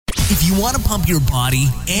If you want to pump your body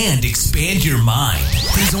and expand your mind,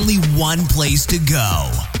 there's only one place to go.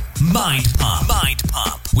 Mind Pump. Mind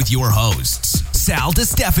Pump with your hosts, Sal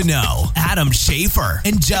DiStefano, Adam Schaefer,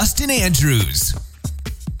 and Justin Andrews.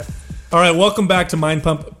 All right, welcome back to Mind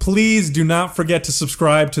Pump. Please do not forget to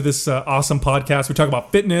subscribe to this awesome podcast. We talk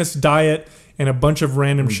about fitness, diet, and a bunch of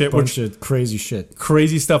random shit. Crazy shit.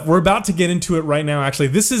 Crazy stuff. We're about to get into it right now, actually.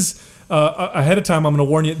 This is, ahead of time, I'm going to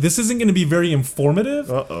warn you, this isn't going to be very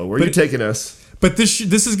informative. Uh-oh, where are you taking us? But this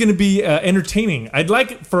is going to be entertaining. I'd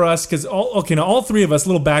like for us, because all three of us,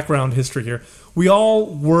 little background history here. We all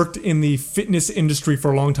worked in the fitness industry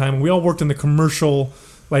for a long time. And we all worked in the commercial,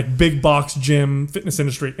 like big box gym fitness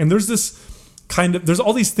industry. And there's this there's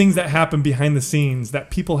all these things that happen behind the scenes that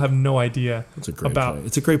people have no idea about.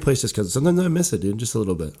 It's a great place just because sometimes I miss it, dude, just a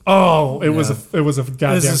little bit. Oh, it was a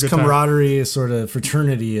goddamn This is good camaraderie, a sort of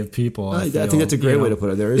fraternity of people. I think that's a great way to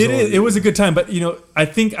put it. It was a good time, but I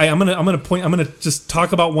think I'm gonna just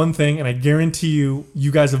talk about one thing, and I guarantee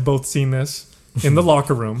you guys have both seen this in the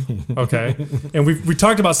locker room, okay? And we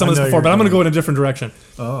talked about some of this before, but I'm gonna go in a different direction.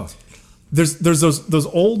 Oh, there's those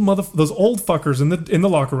old fuckers in the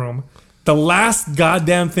locker room. The last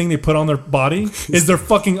goddamn thing they put on their body is their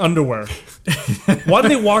fucking underwear. Why do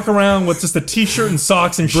they walk around with just a t-shirt and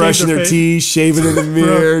socks and brushing their teeth, shaving in the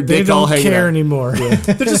mirror? They don't care anymore. Yeah.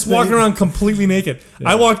 They're just walking around completely naked.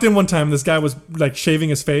 Yeah. I walked in one time. This guy was like shaving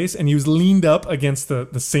his face, and he was leaned up against the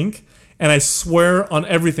sink. And I swear on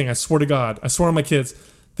everything. I swear to God. I swear on my kids.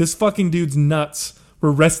 This fucking dude's nuts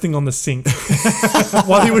were resting on the sink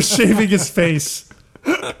while he was shaving his face.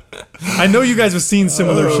 I know you guys have seen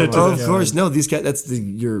similar shit to this. Of course, no. These guys,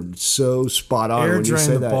 you're so spot on when you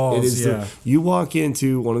say that. Balls, it is you walk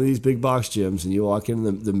into one of these big box gyms and you walk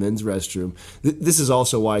into the men's restroom. This is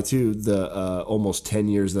also why too. The almost 10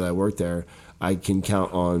 years that I worked there, I can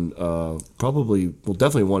count on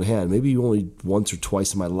definitely one hand. Maybe only once or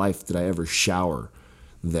twice in my life did I ever shower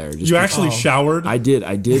there. You actually showered? I did,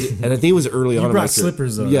 and I think it was early on. You brought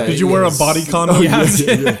slippers though. Yeah. Did you wear a body condom?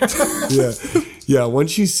 Yeah. Yeah,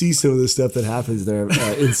 once you see some of the stuff that happens there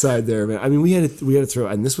inside there, man. I mean, we had to throw,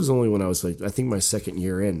 and this was only when I was like, I think my second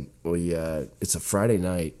year in. It's a Friday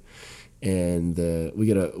night, and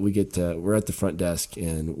we're at the front desk,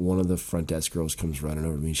 and one of the front desk girls comes running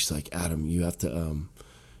over to me. And she's like, "Adam, you have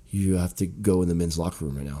to go in the men's locker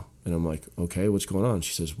room right now." And I'm like, "Okay, what's going on?"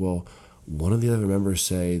 She says, "Well, one of the other members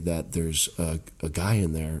say that there's a guy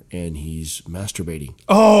in there and he's masturbating."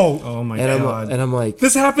 Oh my God. And I'm like,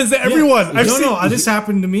 this happens to everyone. No, this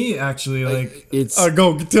happened to me actually. Like it's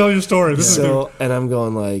go tell your story. This is good. And I'm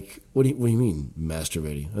going like, what do you mean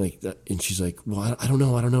masturbating? Like that, and she's like, well, I don't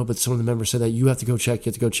know, but some of the members said that you have to go check.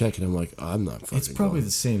 And I'm like, I'm not fucking It's probably going.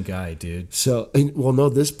 the same guy, dude. So,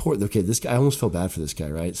 this guy, I almost felt bad for this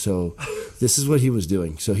guy, right? So this is what he was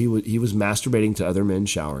doing. So he was masturbating to other men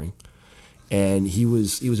showering. And he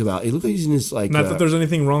looked like he's in his like. Not that there's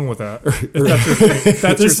anything wrong with that. If that's your thing.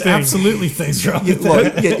 That's there's your thing. absolutely things wrong with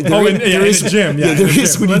that. There is a gym. Yeah, there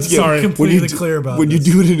is. Completely clear about when you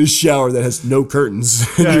do it in a shower that has no curtains,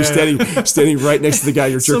 and you're standing right next to the guy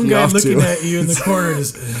you're jerking off to. Some guy looking at you in the corner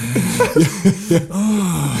just.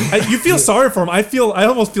 You feel sorry for him. I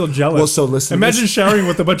almost feel jealous. Well, so listen. Imagine showering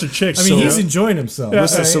with a bunch of chicks. I mean, he's enjoying himself. Yeah.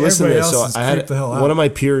 Listen to this. So I had one of my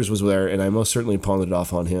peers was there, and I most certainly pawned it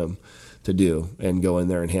off on him to do and go in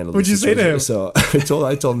there and handle. What'd you say to him? So I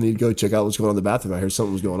told him to go check out what's going on in the bathroom. I heard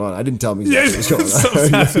something was going on. I didn't tell him exactly what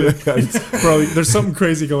was going on. Bro, there's something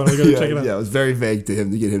crazy going on. I gotta check it out. Yeah, it was very vague to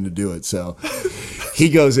him to get him to do it. So he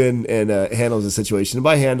goes in and handles the situation. And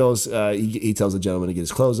by handles, he tells the gentleman to get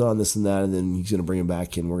his clothes on, this and that, and then he's going to bring him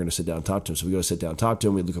back and we're going to sit down and talk to him. So we go to sit down and talk to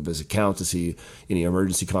him. We look up his account to see any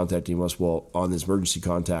emergency contact he must. Well, on this emergency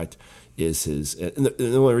contact is his, and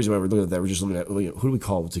the only reason why we're looking at that, we're just looking at, who do we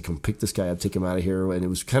call to come pick this guy up, take him out of here, and it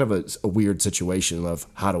was kind of a weird situation of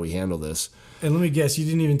how do we handle this. And let me guess, you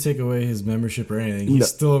didn't even take away his membership or anything. He's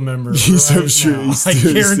still a member. I'm sure I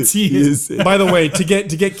guarantee it. By the way, to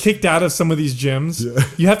get kicked out of some of these gyms,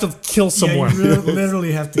 you have to kill someone. Yeah, you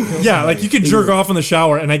literally have to kill someone. Yeah, like you could jerk off in the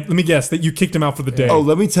shower, and let me guess that you kicked him out for the day. Oh,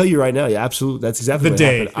 let me tell you right now, yeah, absolutely, that's exactly what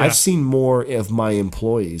happened. Yeah. I've seen more of my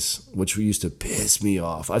employees, which used to piss me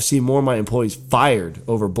off. I've seen more of my employees fired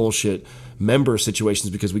over bullshit member situations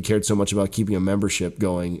because we cared so much about keeping a membership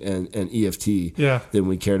going and EFT than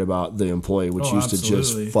we cared about the employee, which used to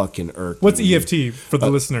just fucking irk. What's EFT for the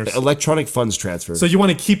listeners? Electronic funds transfer. So you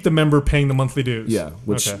want to keep the member paying the monthly dues? Yeah,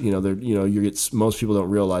 which most people don't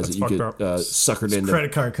realize that you get suckered into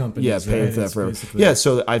credit card companies. Yeah, paying for that forever. Yeah,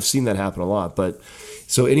 so I've seen that happen a lot. But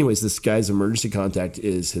so, anyways, this guy's emergency contact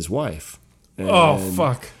is his wife. And,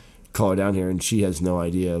 fuck. call her down here, and she has no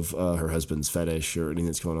idea of her husband's fetish or anything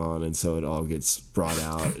that's going on, and so it all gets brought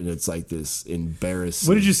out, and it's like this embarrassing.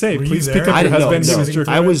 What did you say? Were you Please there? pick up I your didn't know. husband. He No, was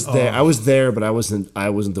jerking I off? was there. I was there, but I wasn't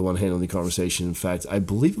the one handling the conversation. In fact, I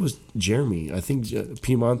believe it was Jeremy. I think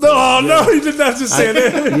Piedmont. Oh no, he did not just say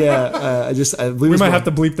that. I believe We might have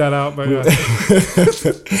to bleep that out, but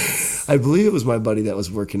I believe it was my buddy that was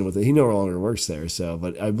working with it. He no longer works there,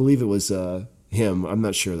 but I believe it was him. I'm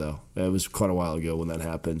not sure though. It was quite a while ago when that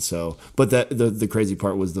happened. So, but the crazy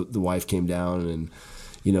part was the wife came down, and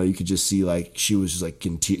you could just see like she was just like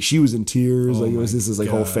she was in tears. Like it was this like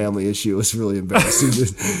whole family issue. It was really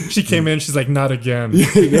embarrassing. she came in. She's like, not again.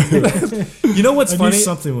 You know what's I funny? knew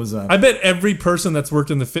something was up. I bet every person that's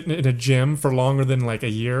worked in a gym for longer than like a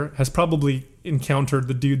year has probably encountered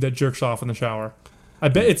the dude that jerks off in the shower. I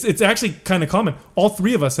bet it's actually kind of common. All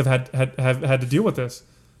three of us have had to deal with this.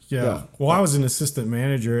 Yeah. Well, I was an assistant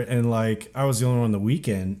manager, and like I was the only one on the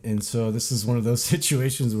weekend, and so this is one of those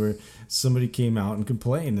situations where somebody came out and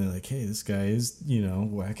complained. They're like, "Hey, this guy is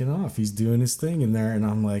whacking off. He's doing his thing in there," and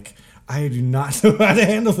I'm like, "I do not know how to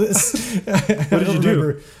handle this." What did you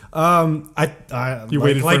do? I You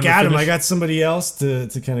waited for like him to Adam. finish? I got somebody else to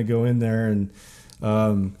kind of go in there and.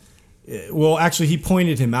 Well, actually, he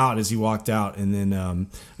pointed him out as he walked out, and then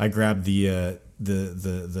I grabbed the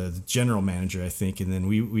general manager, I think, and then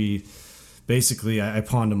we basically I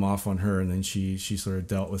pawned him off on her, and then she sort of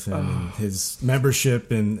dealt with him and his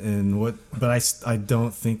membership and what. But I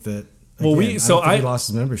don't think that. Well, again, I he lost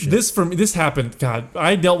his membership. This happened. God,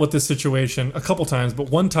 I dealt with this situation a couple times, but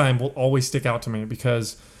one time will always stick out to me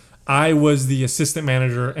because I was the assistant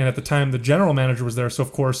manager, and at the time the general manager was there. So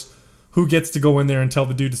of course, who gets to go in there and tell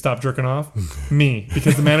the dude to stop jerking off? Me,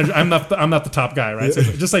 because the manager. I'm not the top guy, right? So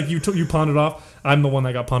just like you pawned it off, I'm the one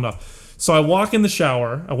that got pawned off. So I walk in the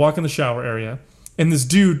shower area, and this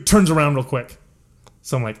dude turns around real quick.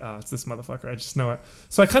 So I'm like, it's this motherfucker. I just know it.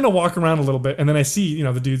 So I kind of walk around a little bit, and then I see,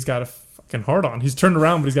 the dude's got a fucking hard on. He's turned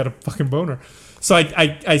around, but he's got a fucking boner. So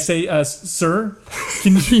I say, sir,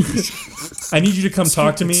 can you? I need you to come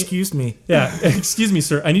talk to me. Excuse me. Yeah, excuse me,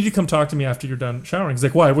 sir. I need you to come talk to me after you're done showering. He's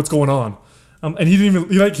like, why? What's going on? And he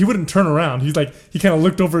didn't even he wouldn't turn around. He's like, he kind of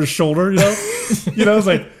looked over his shoulder, It's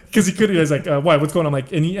like because he couldn't. He's like, why? What's going on? I'm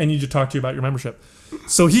like, I need you to talk to you about your membership.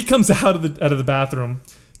 So he comes out of the bathroom,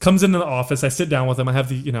 comes into the office. I sit down with him. I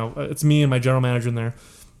have it's me and my general manager in there,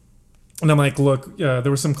 and I'm like, look, there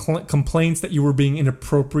were some complaints that you were being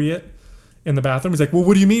inappropriate in the bathroom. He's like, well,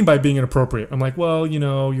 what do you mean by being inappropriate? I'm like, well, I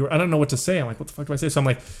don't know what to say. I'm like, what the fuck do I say? So I'm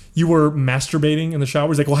like, you were masturbating in the shower.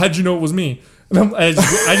 He's like, well, how'd you know it was me? And I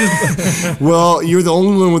just well, you're the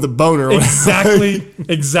only one with a boner.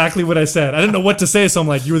 exactly what I said. I didn't know what to say, so I'm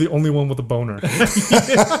like, you were the only one with a boner.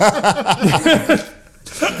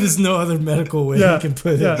 There's no other medical way you can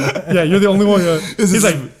put it. Yeah, you're the only one. He's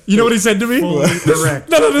like, you know what he said to me? Correct.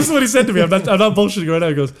 No, this is what he said to me. I'm not bullshitting right now.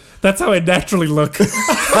 He goes, that's how I naturally look.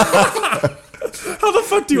 How the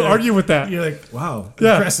fuck do you argue with that? You're like, wow,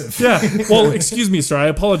 impressive. Yeah. Well, excuse me, sir. I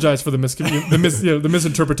apologize for the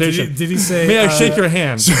misinterpretation. Did he say? May I shake your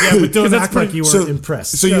hand? Yeah, but don't act like you were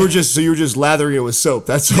impressed. So you were just lathering it with soap.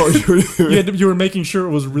 That's all you were doing. You were making sure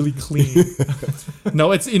it was really clean.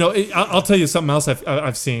 No, it's I'll tell you something else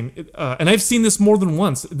I've seen, and I've seen this more than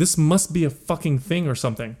once. This must be a fucking thing or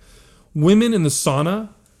something. Women in the sauna,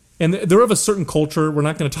 and they're of a certain culture. We're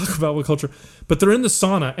not going to talk about what culture, but they're in the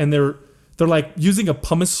sauna and they're like using a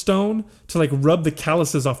pumice stone to like rub the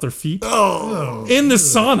calluses off their feet in the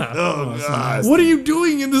sauna. Oh God! What are you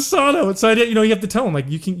doing in the sauna? So you have to tell them like,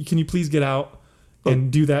 can you please get out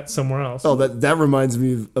and do that somewhere else? Oh, that reminds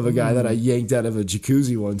me of a guy that I yanked out of a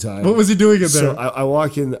jacuzzi one time. What was he doing in there? So I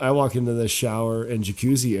walk into the shower and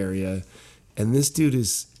jacuzzi area, and this dude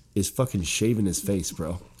is fucking shaving his face,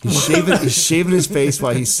 bro. He's shaving his face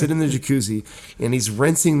while he's sitting in the jacuzzi, and he's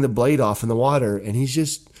rinsing the blade off in the water, and he's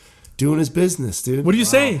just doing his business, dude. What do you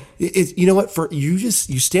say? You know what? You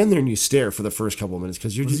stand there and you stare for the first couple of minutes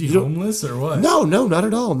because you're Was he homeless or what? No, not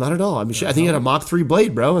at all. I mean, I think he had a Mach 3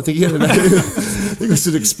 blade, bro. I think he had I think it was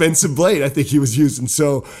an expensive blade. I think he was using.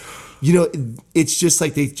 So, it's just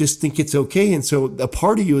like they just think it's okay, and so a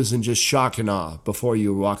part of you is in just shock and awe before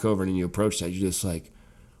you walk over and you approach that. You're just like,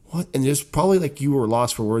 what? And there's probably like you were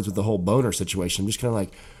lost for words with the whole boner situation. I'm just kind of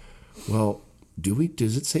like, well,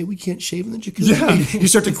 does it say we can't shave in the jacuzzi? Yeah. You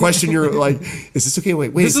start to question your like, is this okay?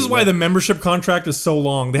 Wait. This is why the membership contract is so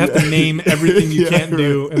long. They have to name everything you can't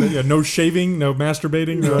do. And, no shaving, no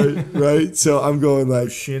masturbating. Right. So I'm going like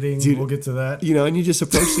shitting. Dude, we'll get to that. And you just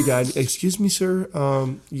approach the guy. Excuse me, sir.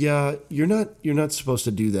 You're not supposed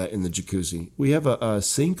to do that in the jacuzzi. We have a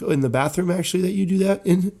sink in the bathroom actually that you do that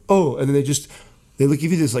in. Oh, and then they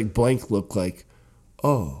give you this like blank look like,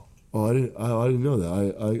 oh. Oh, I didn't know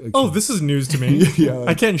that. Oh, this is news to me. Yeah.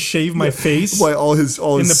 I can't shave my face. Why all his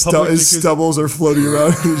stubbles are floating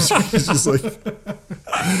around. He's just like,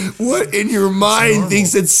 what in your mind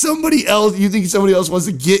thinks that somebody else? You think somebody else wants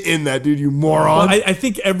to get in that, dude? You moron. Well, I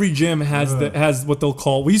think every gym has what they'll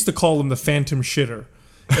call. We used to call them the phantom shitter.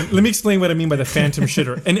 And let me explain what I mean by the phantom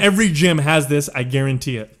shitter. And every gym has this. I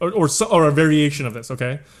guarantee it, or a variation of this.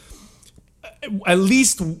 Okay, at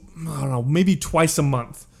least I don't know, maybe twice a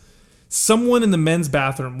month. Someone in the men's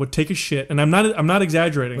bathroom would take a shit, and I'm not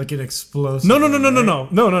exaggerating. Like an explosive. No.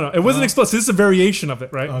 It wasn't explosive. This is a variation of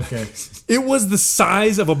it, right? Okay. It was the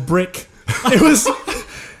size of a brick. It was.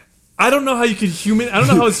 I don't know how you could I don't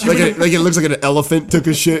know how it's human. Like it looks like an elephant took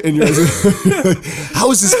a shit in your. How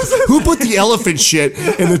is this? Who put the elephant shit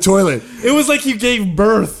in the toilet? It was like you gave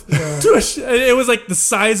birth to a shit. It was like the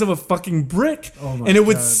size of a fucking brick. Oh my and it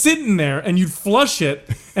would God. sit in there, and you'd flush it,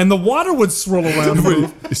 and the water would swirl around.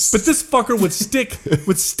 But this fucker would stay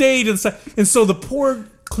to the side. And so the poor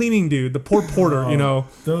cleaning dude, the poor porter,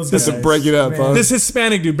 Those Just to guys, break it up, man. huh? this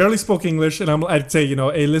Hispanic dude barely spoke English, and I'd say,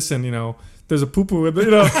 hey, listen, there's a poo-poo, and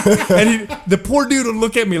the poor dude would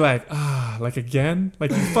look at me like again?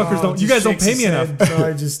 Like, you fuckers don't, you guys don't pay me enough.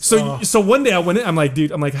 So one day I went in, I'm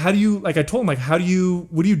like, how do you, like I told him, like,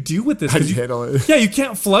 what do you do with this? How do you handle it? Yeah, you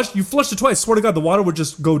can't flush. You flushed it twice. Swear to God, the water would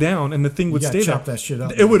just go down and the thing would You stay gotta there. chop that shit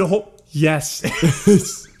up. It would yes.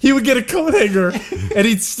 He would get a coat hanger and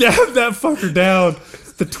he'd stab that fucker down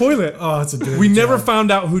the toilet. Oh, that's a dirty We never job.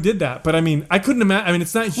 found out who did that, but I mean, I couldn't imagine. I mean,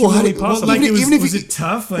 it's not humanly possible. Like, even if was it- it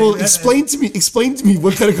tough? Like, Well, that- explain to me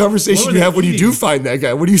what kind of conversation What you were have they when you do eating? find that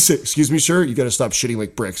guy. What do you say? Excuse me, sir, you got to stop shitting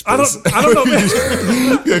like bricks. I Please. don't know,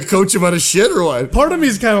 man. You gotta coach him how to shit or what? Part of me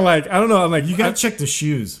is kind of like, I don't know. I'm like, you I got check the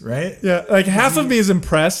shoes, right? yeah. Like half of me is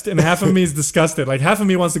impressed and half of me is disgusted. Like half of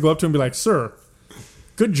me wants to go up to him and be like, "Sir,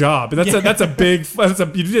 good job." That's a big.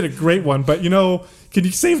 You did a great one, but can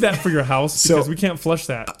you save that for your house because we can't flush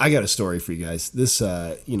that. I got a story for you guys. This,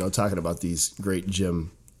 talking about these great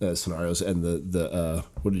gym scenarios and the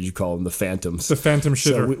what did you call them? The phantoms. The phantom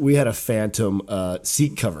shitter. So we had a phantom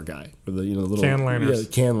seat cover guy for the little Can liners.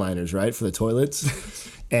 can liners, right, for the toilets.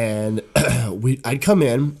 And I'd come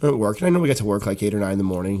in at work, and I know we got to work like 8 or 9 in the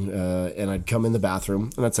morning, and I'd come in the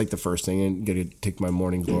bathroom, and that's like the first thing, and get to take my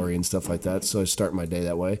morning glory and stuff like that. So I start my day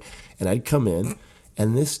that way, and I'd come in,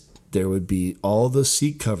 and there would be all the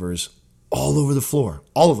seat covers all over the floor,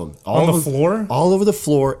 all of them, floor, all over the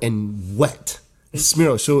floor, and wet,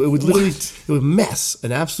 smear. So it would literally, it would mess,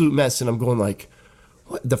 an absolute mess, and I'm going like.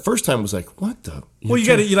 What? The first time was like, what the? Well,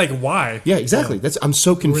 you like why? Yeah, exactly. I'm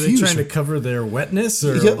so Were confused. they trying to cover their wetness?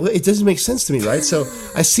 Or? Yeah, well, it doesn't make sense to me, right? So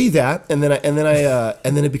I see that, and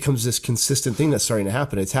then it becomes this consistent thing that's starting to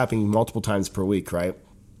happen. It's happening multiple times per week, right?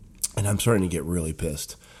 And I'm starting to get really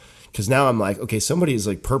pissed. Because now I'm like, okay, somebody is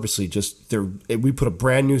like purposely we put a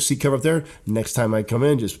brand new seat cover up there. Next time I come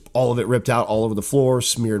in, just all of it ripped out all over the floor,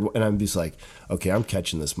 smeared. And I'm just like, okay, I'm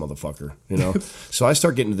catching this motherfucker, So I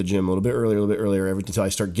start getting to the gym a little bit earlier, until I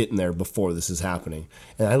start getting there before this is happening.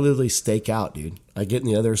 And I literally stake out, dude. I get in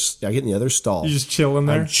the other stall. You just chill in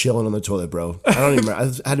there? I'm chilling on the toilet, bro. I don't even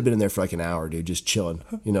remember. I had to been in there for like an hour, dude, just chilling.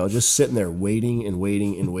 Just sitting there waiting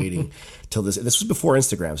till this was before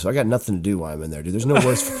Instagram, so I got nothing to do while I'm in there, dude. There's no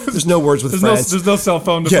words. There's no words with friends. There's no cell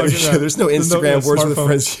phone to There's no Instagram words with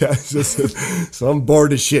friends. Yeah, so I'm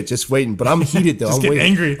bored as shit, just waiting. But I'm heated though. Just I'm getting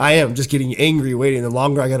angry. I am just getting angry, waiting. The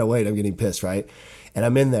longer I gotta wait, I'm getting pissed, right? And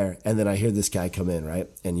I'm in there, and then I hear this guy come in, right?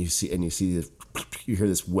 And you hear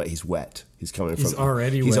this wet. He's wet. He's coming from. He's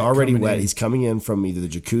already wet. He's coming in from either the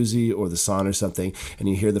jacuzzi or the sauna or something, and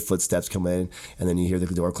you hear the footsteps come in, and then you hear the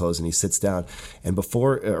door close, and he sits down. And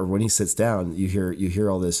when he sits down, you hear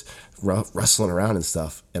all this rustling around and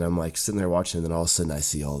stuff. And I'm like sitting there watching, and then all of a sudden I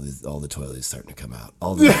see all the toilets starting to come out,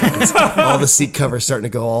 all the seat covers starting to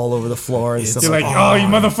go all over the floor and stuff. You're like, oh, you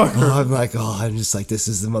motherfucker! I'm like, I'm just like, this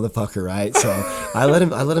is the motherfucker, right? So I let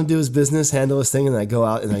him do his business, handle his thing, and then I go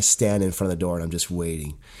out and I stand in front of the door and I'm just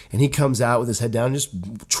waiting. And he comes out with his head down and just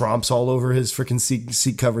tromps all over his freaking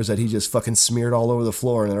seat covers that he just fucking smeared all over the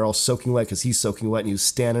floor, and they're all soaking wet because he's soaking wet and he was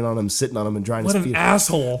standing on them, sitting on them, and drying What his an feet.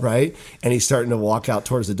 asshole! Right? And he's starting to walk out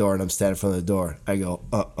towards the door, and I'm standing in front of the door. I go,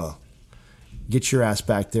 get your ass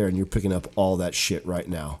back there, and you're picking up all that shit right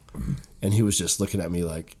now. And he was just looking at me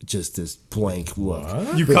like just this blank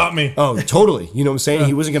look. You caught me. Oh, totally. You know what I'm saying?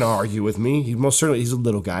 He wasn't going to argue with me. He most certainly, he's a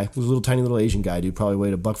little guy. He was a little tiny little Asian guy, dude. Probably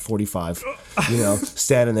weighed $145. You know,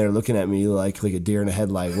 standing there looking at me like a deer in a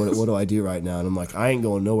headlight. What do I do right now? And I'm like, I ain't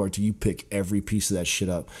going nowhere till you pick every piece of that shit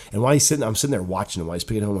up. And while I'm sitting there watching him while he's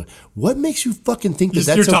picking it up, I'm like, what makes you fucking think that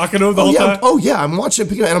that's... You're talking to him the whole time? Oh, yeah. I'm watching him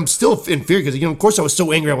picking it up, and I'm still in fear because, you know, of course I was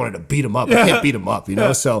so angry I wanted to beat him up. I can't beat him up, you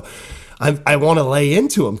know? So... I want to lay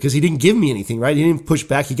into him because he didn't give me anything, right? He didn't push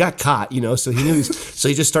back. He got caught, you know, so he knew. So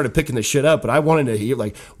he just started picking the shit up. But I wanted to hear,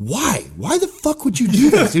 like, why? Why the fuck would you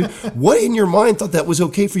do this, dude? What in your mind thought that was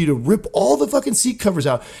okay for you to rip all the fucking seat covers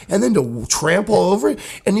out and then to trample all over it?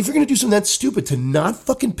 And if you're going to do something that stupid, to not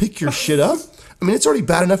fucking pick your shit up? I mean, it's already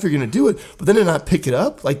bad enough you're going to do it, but then to not pick it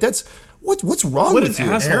up? Like, that's... What's wrong with you?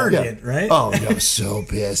 Arrogant, right? Oh, I was so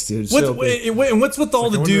pissed, dude. What's with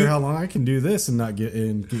all the I dude? wonder how long I can do this and not get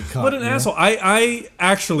caught. What an asshole! I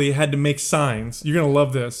actually had to make signs. You're gonna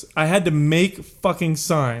love this. I had to make fucking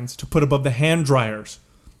signs to put above the hand dryers,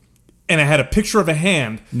 and I had a picture of a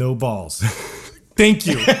hand. No balls. Thank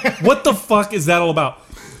you. What the fuck is that all about?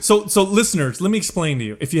 So listeners, let me explain to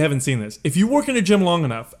you if you haven't seen this. If you work in a gym long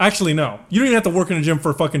enough, actually no, you don't even have to work in a gym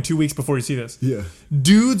for fucking 2 weeks before you see this. Yeah.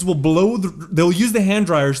 Dudes will they'll use the hand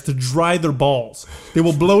dryers to dry their balls. They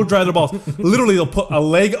will blow dry their balls. Literally, they'll put a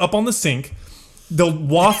leg up on the sink. They'll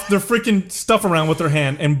waft their freaking stuff around with their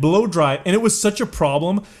hand and blow dry. And it was such a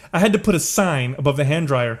problem. I had to put a sign above the hand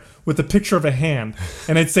dryer with a picture of a hand.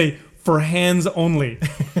 And I'd say, for hands only.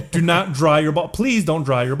 Do not dry your ball. Please don't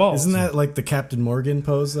dry your balls. Isn't that like the Captain Morgan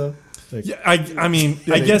pose, though? Like, yeah, I mean,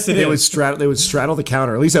 I guess it is. They would straddle the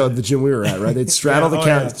counter. At least at the gym we were at, right? They'd straddle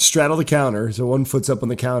straddle the counter. So one foot's up on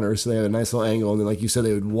the counter, so they had a nice little angle. And then, like you said,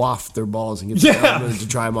 they would waft their balls and get to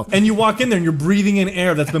dry them off. And you walk in there and you're breathing in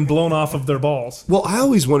air that's been blown off of their balls. Well, I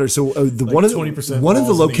always wonder. So one of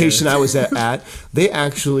the location I was at, they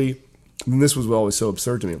actually, and this was what was so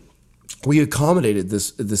absurd to me. We accommodated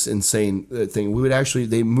this insane thing. We would actually,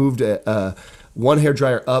 they moved one hair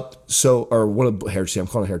dryer up, I'm calling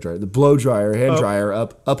it hair dryer, the blow dryer, hand dryer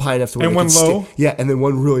up high enough to where and they one could low, and then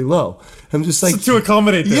one really low. I'm just like to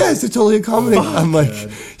accommodate this. Yes, to totally accommodate. I'm like,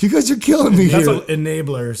 you guys are killing me here. That's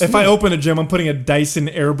enablers. If I open a gym, I'm putting a Dyson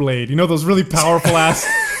Airblade. You know those really powerful ass.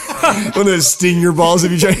 One of those sting your balls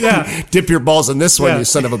if you try to dip your balls in this one, you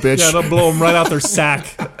son of a bitch. Yeah, they'll blow them right out their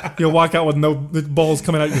sack. You'll walk out with no balls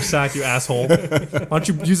coming out your sack, you asshole. Why don't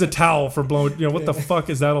you use a towel for blowing? You know what the fuck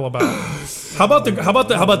is that all about? How about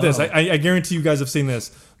this? I guarantee you guys have seen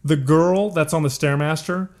this. The girl that's on the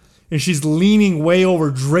Stairmaster, and she's leaning way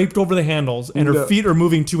over, draped over the handles, and her feet are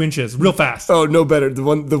moving 2 inches, real fast. Oh, no better. The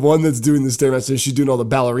one that's doing the Stairmaster, she's doing all the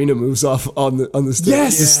ballerina moves off on the Stairmaster.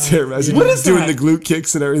 Yes. The Stairmaster. What is doing that? the glute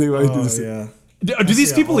kicks and everything. While yeah. Do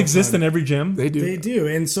these people exist in every gym? They do. They do,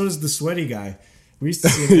 and so does the sweaty guy. We used to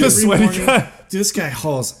see him The every sweaty morning. guy. Dude, this guy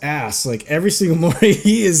hauls ass like every single morning.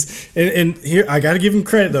 He is, and here I got to give him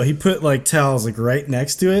credit though. He put like towels like right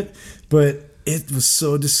next to it, but it was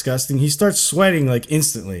so disgusting. He starts sweating like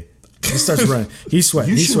instantly. He starts running. He's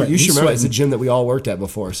sweating. You should remember it's a gym that we all worked at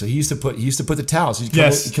before. So he used to put the towels. He's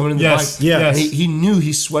coming in the bike. Yeah. And he knew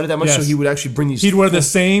he sweated that much, so he would actually bring these. He'd wear the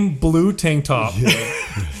same blue tank top.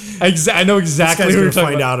 I know exactly This who you're guy's gonna talking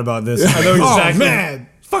find about. out about this. I know exactly. Oh man.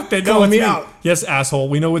 Fuck that. Calling it's me me. out. Yes, asshole.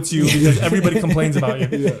 We know it's you because everybody complains about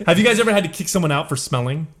you. Have you guys ever had to kick someone out for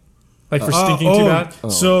smelling? Like for stinking too bad?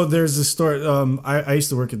 So there's a story. I used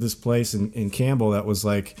to work at this place in Campbell that was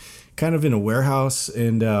like kind of in a warehouse,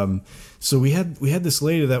 and so we had this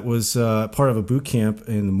lady that was part of a boot camp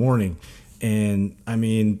in the morning, and I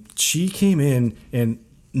mean she came in and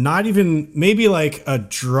not even maybe like a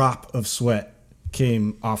drop of sweat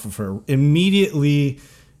came off of her. Immediately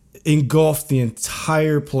engulfed the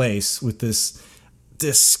entire place with this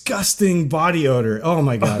disgusting body odor. Oh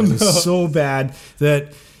my god, it was so bad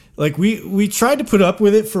that like we tried to put up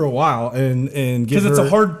with it for a while and because it's a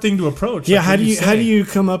hard thing to approach. Yeah, like, how do you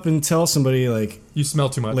come up and tell somebody like you smell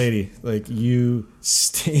too much, lady, like you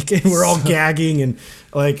stink, and we're all gagging and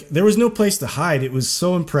like there was no place to hide. It was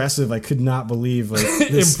so impressive. I could not believe like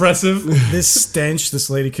this, this stench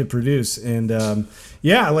this lady could produce. And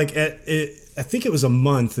like I think it was a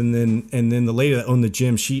month, and then the lady that owned the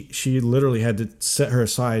gym, she literally had to set her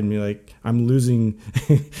aside and be like, I'm losing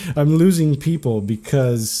people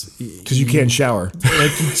because you can't shower.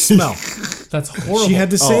 Like you smell. That's horrible. She had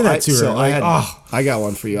to say that to her. So like, I got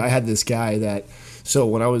one for you. I had this guy that. So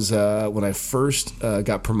when I first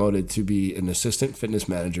got promoted to be an assistant fitness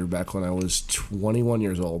manager back when I was 21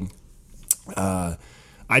 years old,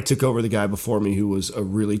 I took over the guy before me who was a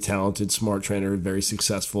really talented, smart trainer, very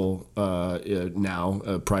successful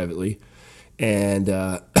now privately. And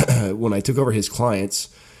when I took over his clients,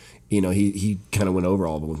 he kind of went over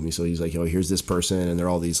all of them with me. So he's like, here's this person, and they're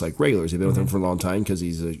all these like regulars. They've been with him for a long time because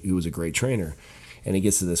he was a great trainer. And he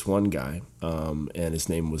gets to this one guy, and his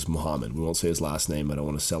name was Muhammad. We won't say his last name. I don't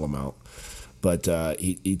want to sell him out. But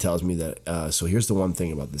he tells me that. So here's the one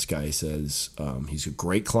thing about this guy. He says he's a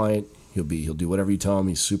great client. He'll do whatever you tell him.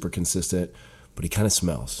 He's super consistent, but he kind of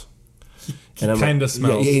smells. He kind of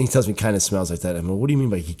smells. Yeah, he tells me kind of smells like that. I'm like, what do you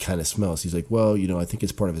mean by he kind of smells? He's like, well, I think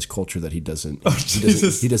it's part of his culture that he doesn't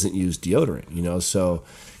use deodorant. So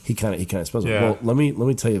he kind of smells. Yeah. Well, let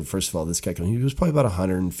me tell you, first of all, this guy, he was probably about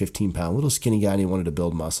 115 pound, little skinny guy, and he wanted to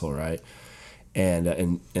build muscle, right? And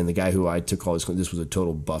the guy who I took all this was a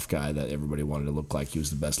total buff guy that everybody wanted to look like. He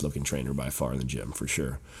was the best looking trainer by far in the gym for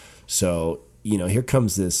sure. So here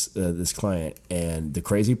comes this client, and the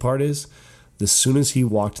crazy part is, as soon as he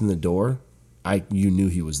walked in the door, you knew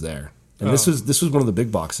he was there. And this was one of the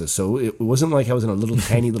big boxes, so it wasn't like I was in a little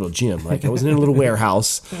tiny little gym. Like I wasn't in a little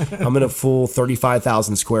warehouse. I'm in a full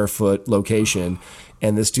 35,000 square foot location,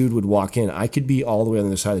 and this dude would walk in. I could be all the way on the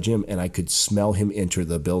other side of the gym, and I could smell him enter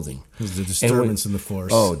the building. There's the disturbance in the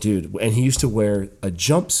force. Oh, dude! And he used to wear a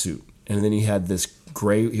jumpsuit, and then he had this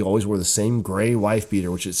gray. He always wore the same gray wife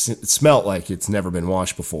beater, which it smelled like it's never been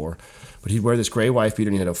washed before. But he'd wear this gray wife beater,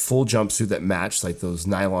 and he had a full jumpsuit that matched, like those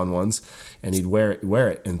nylon ones, and he'd wear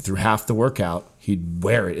it, and through half the workout, he'd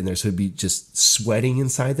wear it, and so he'd be just sweating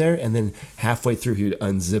inside there, and then halfway through, he'd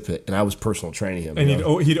unzip it, and I was personal training him. And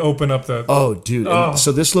he'd open up the... Oh, dude. And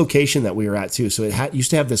so this location that we were at, too, so it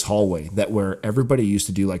used to have this hallway where everybody used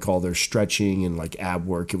to do, like, all their stretching and, like, ab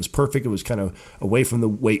work. It was perfect. It was kind of away from the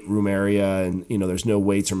weight room area, and, there's no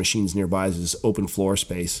weights or machines nearby. There's this open floor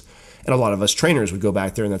space. And a lot of us trainers would go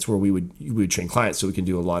back there, and that's where we would train clients. So we can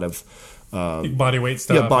do a lot of body weight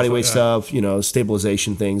stuff. Yeah, body weight stuff,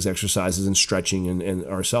 stabilization things, exercises, and stretching, and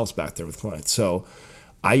ourselves back there with clients. So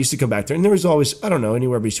I used to come back there, and there was always, I don't know,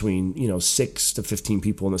 anywhere between 6 to 15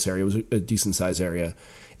 people in this area. It was a decent sized area.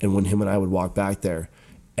 And when him and I would walk back there,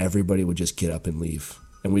 everybody would just get up and leave.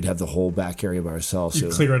 And we'd have the whole back area by ourselves.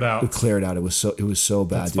 You'd clear it out. We'd clear it out. It was so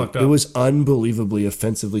bad, That's dude. fucked up. It was unbelievably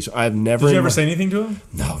offensively. So I've never. Did you ever say anything to him?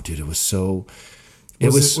 No, dude. It was so.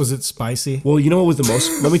 Was it spicy? Well, you know what was the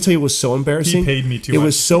most? Let me tell you, what was so embarrassing. He paid me too It much.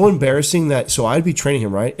 was so embarrassing that I'd be training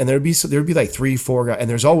him, right, and there'd be like 3-4 guys, and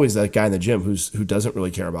there's always that guy in the gym who doesn't really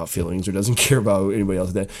care about feelings or doesn't care about anybody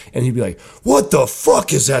else, and he'd be like, "What the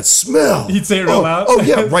fuck is that smell?" He'd say it real loud. Oh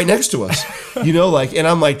yeah, right next to us, and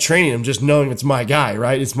I'm like training him, just knowing it's my guy,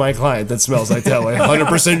 right? It's my client that smells like that way.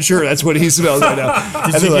 100% sure that's what he smells right now.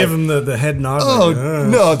 Did you give him the head nod? Oh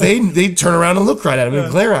no, they'd turn around and look right at him and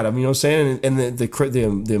glare at him. You know what I'm saying? And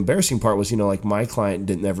the embarrassing part was, like my client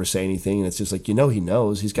didn't ever say anything, and it's just like, he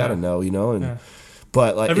knows, he's got to know, and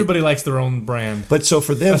but like everybody likes their own brand. But so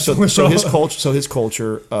for them, so his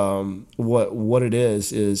culture, what it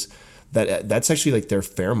is that's actually like their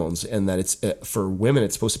pheromones, and that it's for women,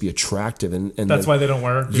 it's supposed to be attractive, and that's why they don't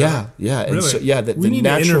wear it. Yeah. And really? so, we need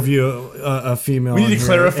to interview a female. We need to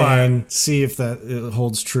clarify and see if that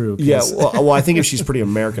holds true. Yeah, well, I think if she's pretty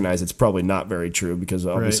Americanized, it's probably not very true, because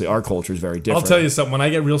obviously our culture is very different. I'll tell you something. When I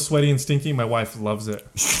get real sweaty and stinky, my wife loves it.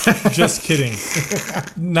 Just kidding.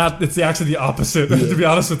 It's actually the opposite. To be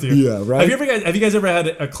honest with you. Yeah, right. Have you guys ever had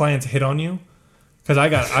a client hit on you? Because I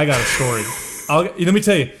got a story. Let me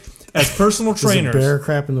tell you. As personal trainers, bear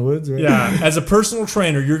crap in the woods, right? Yeah. As a personal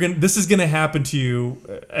trainer, this is gonna happen to you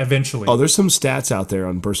eventually. Oh, there's some stats out there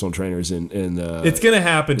on personal trainers, and it's gonna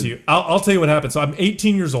happen to you. I'll tell you what happened. So I'm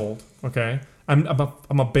 18 years old. Okay, I'm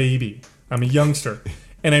a baby. I'm a youngster,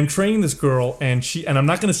 and I'm training this girl, and I'm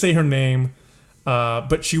not gonna say her name,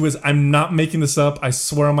 but she was. I'm not making this up. I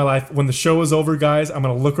swear on my life. When the show is over, guys, I'm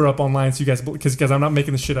gonna look her up online so you guys, because I'm not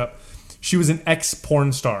making this shit up. She was an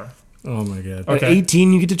ex-porn star. Oh my god! At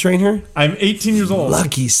 18, you get to train her? I'm 18 years old.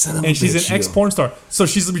 Lucky son of a bitch. And she's an ex-porn star. So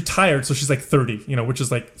she's retired. So she's like 30, which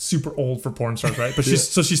is like super old for porn stars, right? But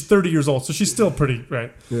she's 30 years old. So she's still pretty,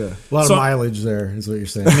 right? Yeah. A lot of mileage there is what you're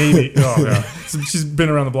saying. Maybe. Oh yeah. So she's been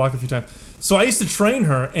around the block a few times. So I used to train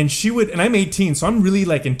her, and and I'm 18, so I'm really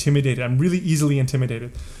like intimidated. I'm really easily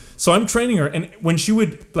intimidated. So I'm training her, and when she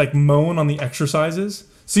would like moan on the exercises,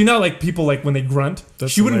 so like people like when they grunt,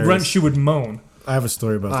 she wouldn't grunt, she would moan. I have a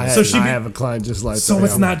story about that. I have a client just like that. So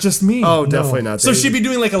it's not just me. Oh, definitely not. So she'd be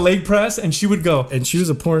doing like a leg press, and she would go. And she was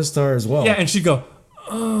a porn star as well. Yeah, and she'd go,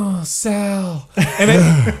 "Oh, Sal."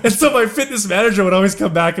 And so my fitness manager would always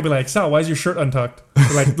come back and be like, "Sal, why is your shirt untucked?"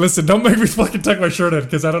 I'm like, "Listen, don't make me fucking tuck my shirt in,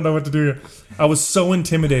 because I don't know what to do here." I was so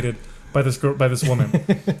intimidated by this girl, by this woman,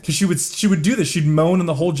 because she would do this. She'd moan in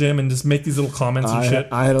the whole gym and just make these little comments and shit.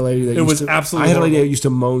 I had a lady that absolutely. I had a lady that used to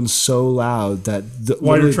moan so loud that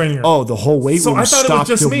while you're training her. Oh, the whole weight room stopped. So I thought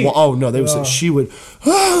it was just me. Oh no, she would.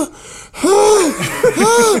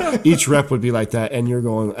 Each rep would be like that, and you're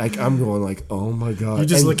going like, I'm going like, oh my god. You're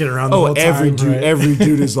just looking around the whole time. Every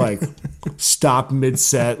dude is like, stop mid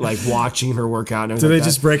set, like watching her work out. And Do they like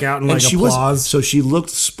just break out in like applause? So she looked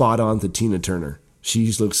spot on to Tina Turner.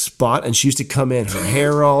 She looked spot, and she used to come in, her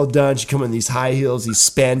hair all done. She'd come in these high heels, these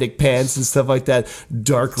spandex pants and stuff like that.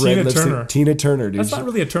 Dark red lipstick. Tina Turner, dude. That's not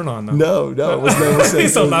really a turn on, though. No, it was never.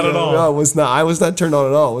 So not at all. No, it was not. I was not turned on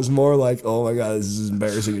at all. It was more like, oh my god, this is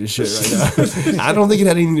embarrassing as shit right now. I don't think it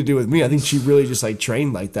had anything to do with me. I think she really just like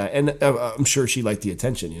trained like that, and I'm sure she liked the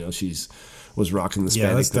attention. You know, was rocking the spandex.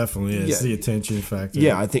 Yeah, that's definitely it. It's the attention factor.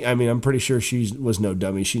 Yeah, I'm pretty sure she was no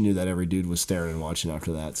dummy. She knew that every dude was staring and watching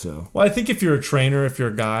after that. So, well, I think if you're a trainer, if you're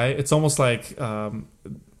a guy, it's almost like I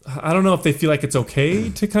don't know if they feel like it's okay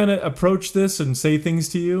to kind of approach this and say things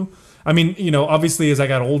to you. I mean, you know, obviously as I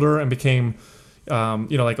got older and became,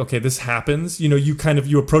 like, okay, this happens. You know,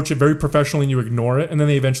 you approach it very professionally and you ignore it, and then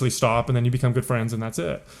they eventually stop, and then you become good friends, and that's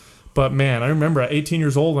it. But man, I remember at 18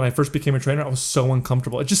 years old when I first became a trainer, I was so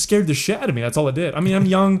uncomfortable. It just scared the shit out of me. That's all it did. I mean, I'm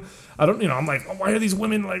young. I'm like, oh, why are these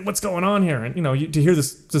women like, what's going on here? And to hear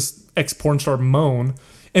this ex porn star moan.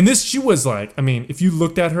 And she was like, I mean, if you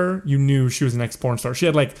looked at her, you knew she was an ex porn star. She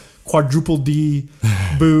had like quadruple D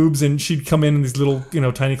boobs, and she'd come in these little,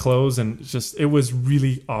 tiny clothes, and it was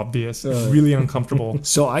really obvious, really uncomfortable.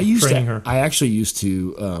 So I actually used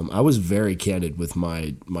to, I was very candid with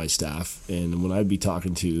my staff, and when I'd be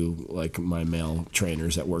talking to like my male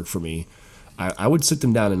trainers that work for me, I would sit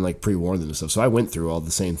them down and like pre-warn them and stuff. So I went through all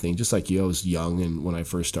the same thing, just like you. I was young, and when I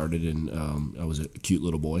first started, and I was a cute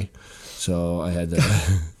little boy. So I had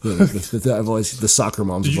I've always the soccer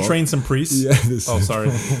moms. Did you train some priests? Yeah. Sorry.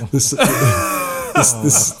 The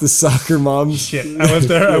soccer moms. Shit, I went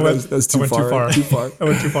there. That's too far. Too far. I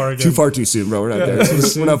went too far again. Too far too soon, bro. We're not there.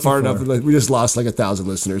 We're not far enough. Like, we just lost like 1,000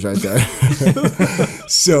 listeners right there.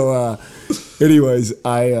 So, anyways,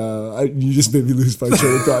 you just made me lose my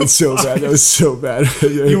train of thought so bad. That was so bad.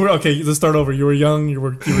 You were okay. Let's start over. You were young. You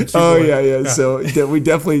were cute. Oh yeah. So we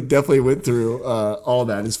definitely went through all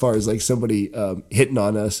that as far as like somebody hitting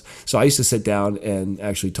on us. So I used to sit down and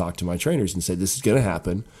actually talk to my trainers and say, this is going to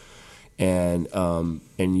happen. And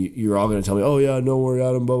you're all going to tell me, oh yeah, no worry,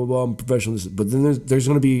 Adam, blah blah blah, I'm professional. But then there's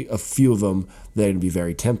going to be a few of them that are going to be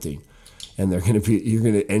very tempting, and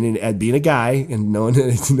and being a guy and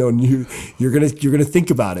knowing you, you're gonna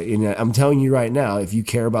think about it. And I'm telling you right now, if you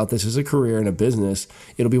care about this as a career and a business,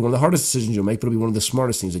 it'll be one of the hardest decisions you'll make, but it'll be one of the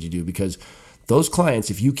smartest things that you do, because those clients,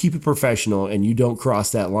 if you keep it professional and you don't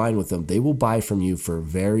cross that line with them, they will buy from you for a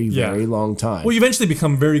very, very long time. Well, you eventually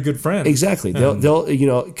become very good friends. Exactly. They'll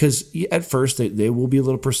because at first they will be a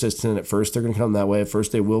little persistent. At first they're going to come that way. At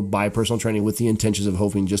first they will buy personal training with the intentions of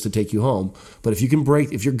hoping just to take you home. But if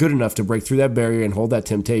you're good enough to break through that barrier and hold that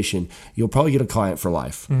temptation, you'll probably get a client for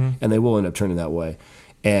life, and they will end up turning that way.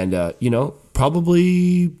 And,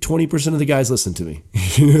 probably 20% of the guys listened to me.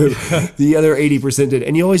 The other 80% did.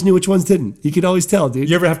 And you always knew which ones didn't. You could always tell, dude.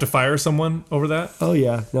 You ever have to fire someone over that? Oh,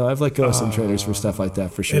 yeah. No, I've let go of some trainers for stuff like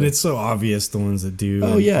that, for sure. And it's so obvious, the ones that do.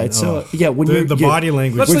 Oh, yeah. When the body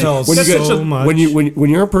language tells so much. When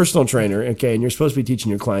you're a personal trainer, okay, and you're supposed to be teaching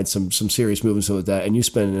your clients some serious movements like that, and you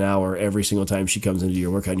spend an hour every single time she comes into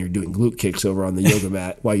your workout and you're doing glute kicks over on the yoga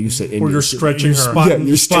mat while you sit in. Or you're stretching her.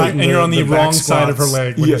 You're spotting, and you're on the wrong side of her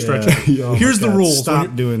leg when you're stretching. Here's the rules.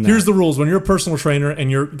 Stop doing that. Here's the rules. When you're a personal trainer and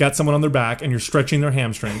you're got someone on their back and you're stretching their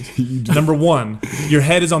hamstrings, number 1, your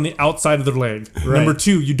head is on the outside of their leg. Right. Number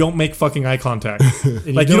 2, you don't make fucking eye contact.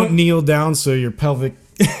 And like you don't kneel down so your pelvic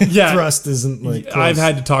thrust isn't like close. I've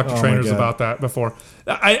had to talk to trainers about that before.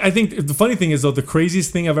 I think the funny thing is, though, the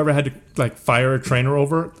craziest thing I've ever had to like fire a trainer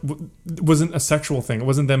over wasn't a sexual thing. It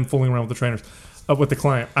wasn't them fooling around with the trainers. With the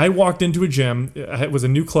client, I walked into a gym. It was a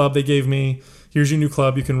new club they gave me. Here's your new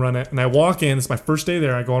club, you can run it. And I walk in, it's my first day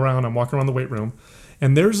there. I go around, I'm walking around the weight room,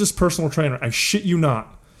 and there's this personal trainer. I shit you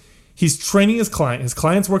not. He's training his client. His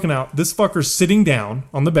client's working out. This fucker's sitting down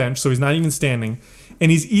on the bench, so he's not even standing,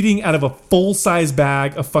 and he's eating out of a full-size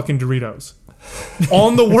bag of fucking Doritos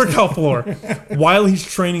on the workout floor while he's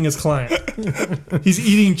training his client. He's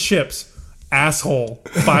eating chips. Asshole,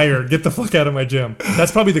 fired, get the fuck out of my gym.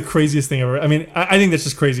 That's probably the craziest thing ever. I mean, I think that's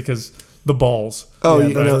just crazy because the balls. Oh,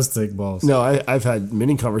 yeah, those thick balls. No, I've had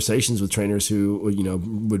many conversations with trainers who,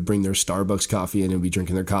 would bring their Starbucks coffee in and be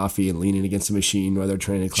drinking their coffee and leaning against the machine while they're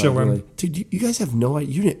training. Chilling. Like, dude, you guys have no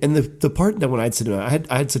idea. And the part that when I'd sit down,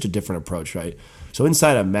 I had such a different approach, right? So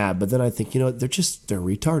inside I'm mad, but then I think, they're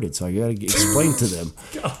retarded. So I got to explain to them.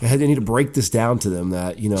 I need to break this down to them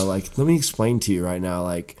that, let me explain to you right now,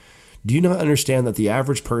 do you not understand that the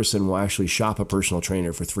average person will actually shop a personal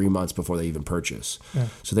trainer for 3 months before they even purchase? Yeah.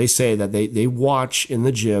 So they say that they watch in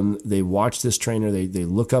the gym, they watch this trainer, they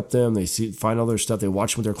look up them, they find all their stuff, they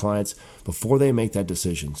watch them with their clients before they make that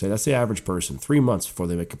decision. So that's the average person, 3 months before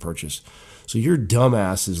they make a purchase. So your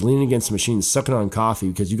dumbass is leaning against the machine, sucking on coffee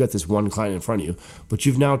because you got this one client in front of you, but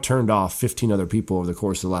you've now turned off 15 other people over the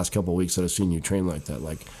course of the last couple of weeks that have seen you train like that.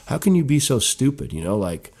 How can you be so stupid?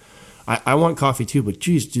 I want coffee too, but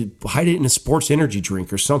geez, dude, hide it in a sports energy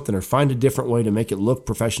drink or something, or find a different way to make it look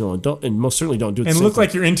professional, and most certainly don't do it. And look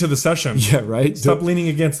like you're into the session. Yeah, right. Stop leaning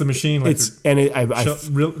against the machine.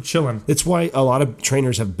 Chilling. It's why a lot of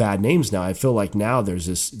trainers have bad names now. I feel like now there's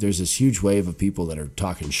this huge wave of people that are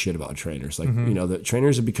talking shit about trainers. The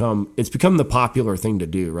trainers have become the popular thing to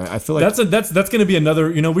do. Right. I feel like that's going to be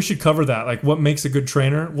another. We should cover that. Like what makes a good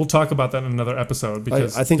trainer. We'll talk about that in another episode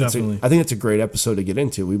because I think it's a great episode to get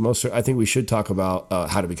into. I think we should talk about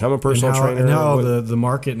how to become a personal trainer. And how the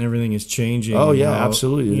market and everything is changing. Oh yeah,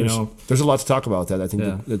 absolutely. There's a lot to talk about that. I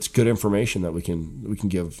think that's good information that we can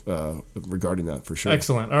give regarding that for sure.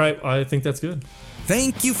 Excellent. All right, I think that's good.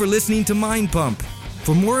 Thank you for listening to Mind Pump.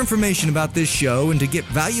 For more information about this show and to get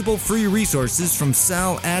valuable free resources from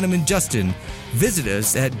Sal, Adam, and Justin, visit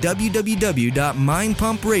us at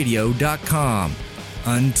www.mindpumpradio.com.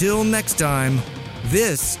 Until next time,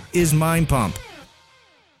 this is Mind Pump.